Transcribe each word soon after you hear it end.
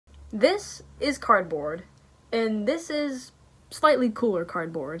This is cardboard, and this is slightly cooler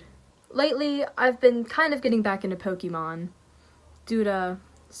cardboard. Lately, I've been kind of getting back into Pokémon, due to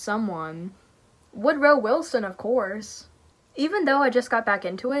someone. Woodrow Wilson, of course. Even though I just got back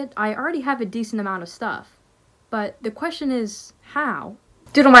into it, I already have a decent amount of stuff. But the question is, how?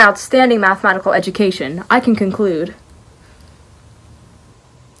 Due to my outstanding mathematical education, I can conclude.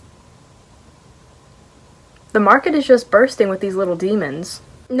 The market is just bursting with these little demons.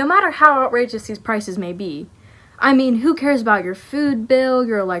 No matter how outrageous these prices may be. I mean, who cares about your food bill,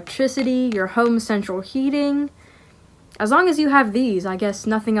 your electricity, your home's central heating? As long as you have these, I guess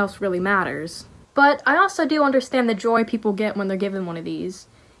nothing else really matters. But I also do understand the joy people get when they're given one of these,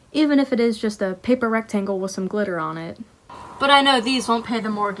 even if it is just a paper rectangle with some glitter on it. But I know these won't pay the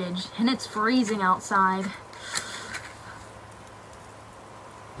mortgage, and it's freezing outside.